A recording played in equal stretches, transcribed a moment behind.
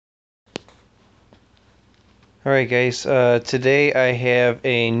Alright guys, today I have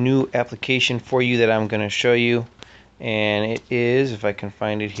a new application for you that I'm going to show you, and it is, if I can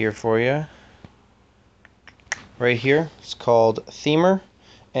find it here for you, right here. It's called Themer,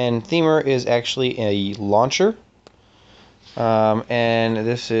 and Themer is actually a launcher, and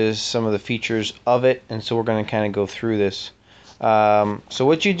this is some of the features of it, and so we're going to kind of go through this. So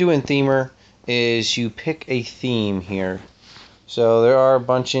what you do in Themer is you pick a theme here. So there are a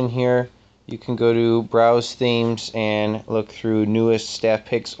bunch in here. You can go to browse themes and look through newest staff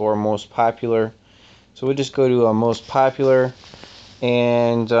picks or most popular. So we'll just go to most popular,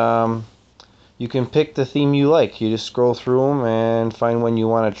 and you can pick the theme you like. You just scroll through them and find one you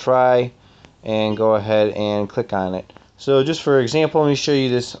want to try and go ahead and click on it. So just for example, let me show you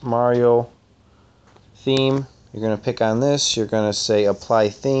this Mario theme. You're going to pick on this. You're going to say apply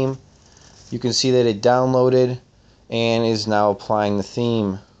theme. You can see that it downloaded and is now applying the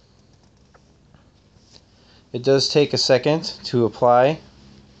theme. It does take a second to apply.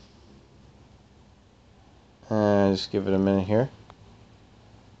 Just give it a minute here.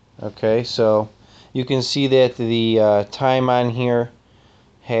 Okay, so you can see that the time on here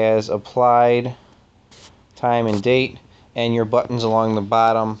has applied, time and date, and your buttons along the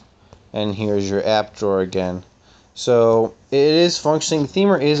bottom, and here's your app drawer again. So it is functioning.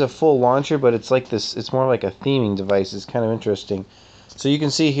 Themer is a full launcher, but it's like this. It's more like a theming device. It's kind of interesting. So you can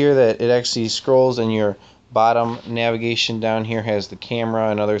see here that it actually scrolls, and your bottom navigation down here has the camera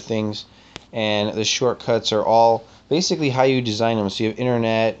and other things, and the shortcuts are all basically how you design them. So you have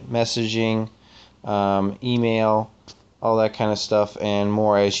internet, messaging, email, all that kind of stuff, and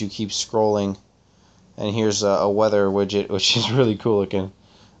more as you keep scrolling. And here's a weather widget, which is really cool looking.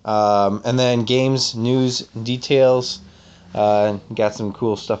 And then games, news, details. Got some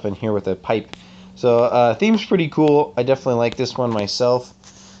cool stuff in here with a pipe. So theme's pretty cool. I definitely like this one myself.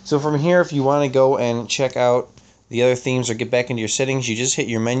 So from here, if you want to go and check out the other themes or get back into your settings, you just hit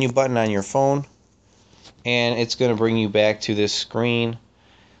your menu button on your phone, and it's going to bring you back to this screen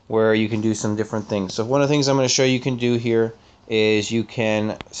where you can do some different things. So one of the things I'm going to show you can do here is you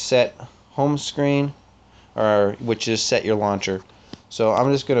can set home screen, or which is set your launcher. So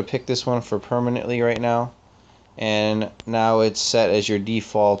I'm just going to pick this one for permanently right now, and now it's set as your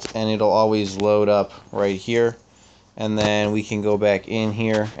default, and it'll always load up right here. And then we can go back in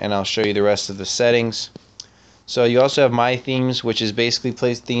here and I'll show you the rest of the settings. So you also have my themes, which is basically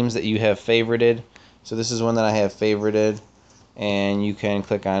place themes that you have favorited. So this is one that I have favorited, and you can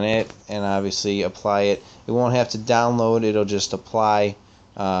click on it and obviously apply it. It won't have to download, it'll just apply,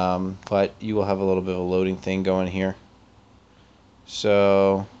 but you will have a little bit of a loading thing going here.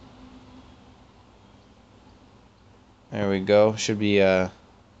 So there we go. Should be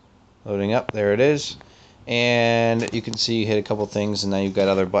loading up. There it is. And you can see you hit a couple things, and now you've got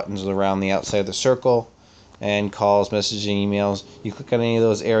other buttons around the outside of the circle, and calls, messaging, emails. You click on any of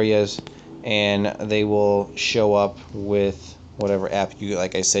those areas and they will show up with whatever app you,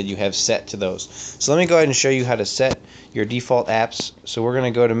 like I said, you have set to those. So let me go ahead and show you how to set your default apps. So we're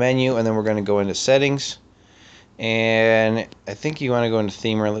going to go to menu, and then we're going to go into settings, and I think you want to go into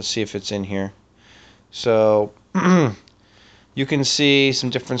Themer. Let's see if it's in here. So you can see some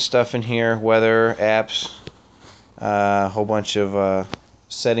different stuff in here, weather, apps, a whole bunch of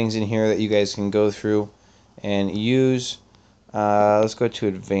settings in here that you guys can go through and use. Let's go to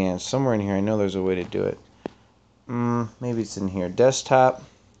advanced. Somewhere in here, I know there's a way to do it. Maybe it's in here. Desktop,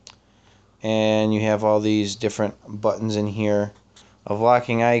 and you have all these different buttons in here of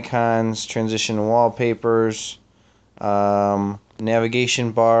locking icons, transition wallpapers,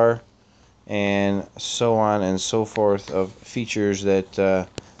 navigation bar, and so on and so forth of features that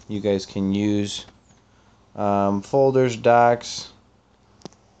you guys can use. Folders, docs,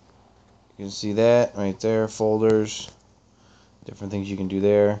 you can see that right there, folders, different things you can do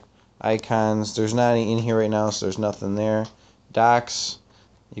there. Icons, there's not any in here right now, so there's nothing there. Docs,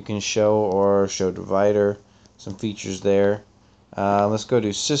 you can show or show divider, some features there. Let's go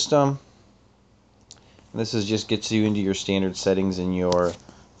to system. This is just gets you into your standard settings in your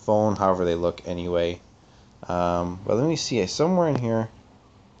phone, however they look anyway. But let me see, somewhere in here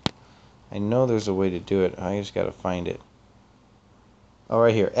I know there's a way to do it. I just gotta find it. Oh,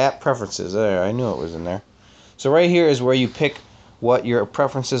 right here, app preferences. There, I knew it was in there. So right here is where you pick what your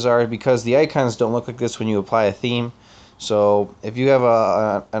preferences are, because the icons don't look like this when you apply a theme. So if you have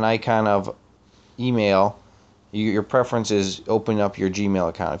an icon of email, your preference is open up your Gmail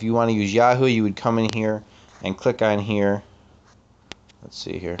account. If you want to use Yahoo, you would come in here and click on here. Let's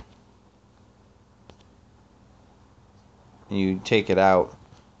see here. You take it out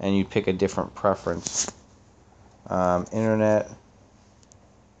and you pick a different preference. Internet.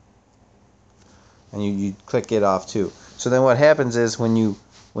 and you click it off too. So then what happens is when you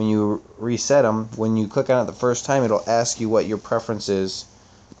reset them, when you click on it the first time, it'll ask you what your preference is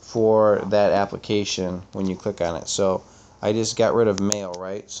for that application when you click on it. So I just got rid of mail,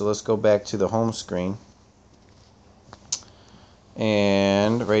 right? So let's go back to the home screen,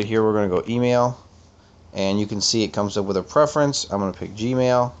 and right here we're going to go email, and you can see it comes up with a preference. I'm going to pick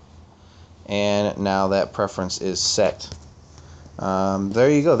Gmail, and now that preference is set.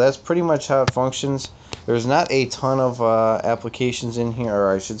 There you go. That's pretty much how it functions. There's not a ton of applications in here,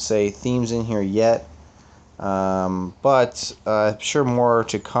 or I should say themes in here yet, but I'm sure more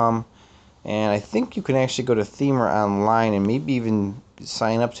to come. And I think you can actually go to Themer online and maybe even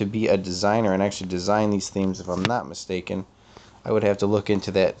sign up to be a designer and actually design these themes, if I'm not mistaken. I would have to look into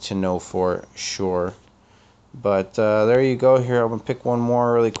that to know for sure. But there you go. Here, I'm going to pick one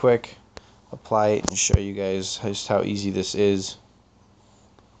more really quick, apply it, and show you guys just how easy this is.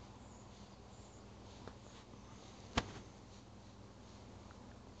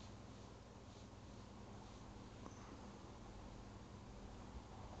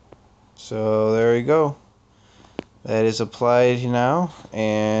 So there you go. That is applied now,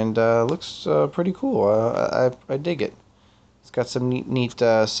 and looks pretty cool. I dig it. It's got some neat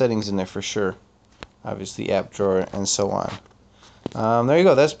settings in there for sure. Obviously, app drawer and so on. There you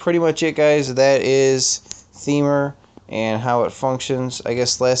go. That's pretty much it, guys. That is Themer and how it functions. I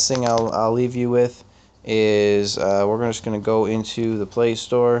guess last thing I'll leave you with is we're just going to go into the Play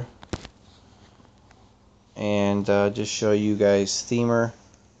Store and just show you guys Themer.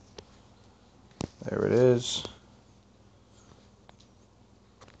 There it is.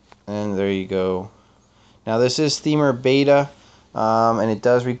 And there you go. Now this is Themer Beta, and it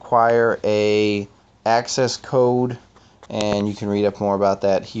does require a access code, and you can read up more about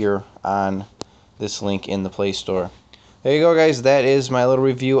that here on this link in the Play Store. There you go, guys. That is my little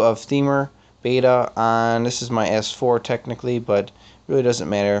review of Themer Beta on, this is my S4 technically, but it really doesn't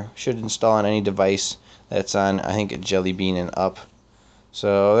matter. Should install on any device that's on, I think, a Jelly Bean and up.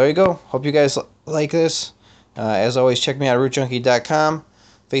 So there you go. Hope you guys like this. As always, check me out at rootjunkie.com,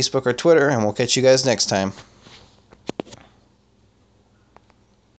 Facebook or Twitter, and we'll catch you guys next time.